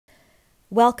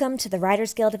Welcome to the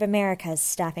Writers Guild of America's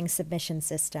staffing submission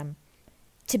system.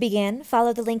 To begin,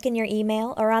 follow the link in your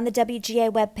email or on the WGA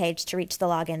webpage to reach the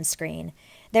login screen.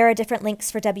 There are different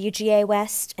links for WGA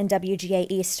West and WGA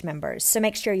East members, so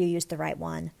make sure you use the right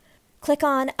one. Click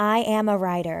on I Am a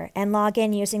Writer and log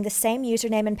in using the same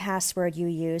username and password you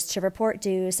used to report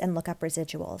dues and look up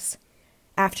residuals.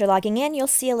 After logging in, you'll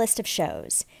see a list of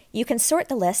shows. You can sort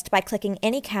the list by clicking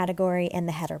any category in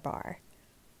the header bar.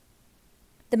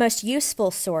 The most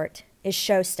useful sort is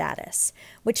show status,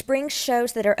 which brings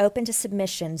shows that are open to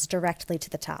submissions directly to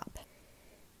the top.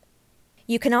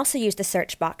 You can also use the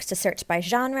search box to search by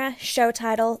genre, show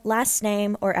title, last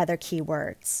name, or other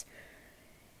keywords.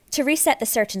 To reset the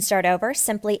search and start over,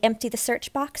 simply empty the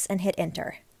search box and hit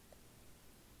enter.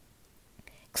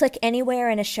 Click anywhere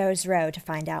in a show's row to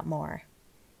find out more.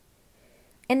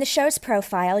 In the show's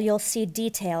profile, you'll see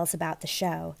details about the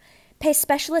show. Pay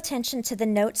special attention to the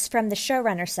Notes from the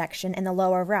Showrunner section in the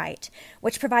lower right,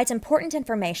 which provides important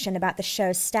information about the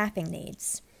show's staffing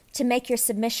needs. To make your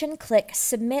submission, click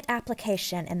Submit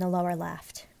Application in the lower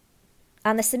left.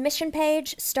 On the submission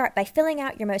page, start by filling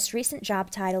out your most recent job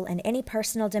title and any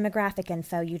personal demographic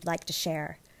info you'd like to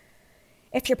share.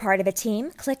 If you're part of a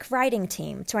team, click Writing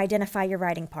Team to identify your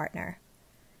writing partner.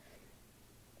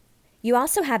 You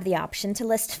also have the option to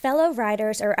list fellow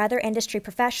writers or other industry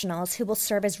professionals who will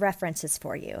serve as references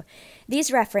for you.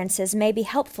 These references may be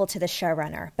helpful to the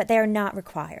showrunner, but they are not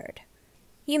required.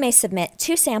 You may submit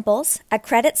 2 samples, a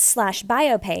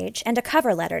credits/bio page, and a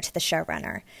cover letter to the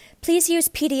showrunner. Please use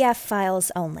PDF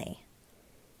files only.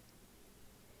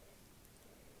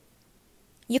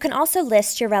 You can also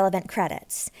list your relevant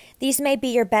credits. These may be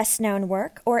your best-known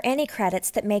work or any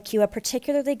credits that make you a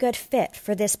particularly good fit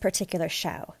for this particular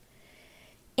show.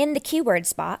 In the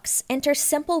Keywords box, enter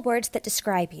simple words that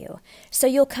describe you, so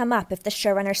you'll come up if the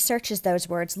showrunner searches those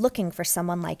words looking for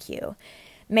someone like you.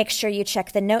 Make sure you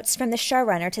check the notes from the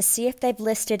showrunner to see if they've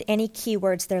listed any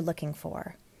keywords they're looking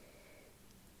for.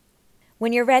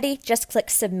 When you're ready, just click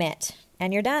Submit,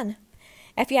 and you're done.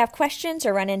 If you have questions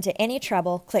or run into any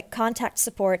trouble, click Contact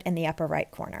Support in the upper right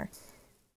corner.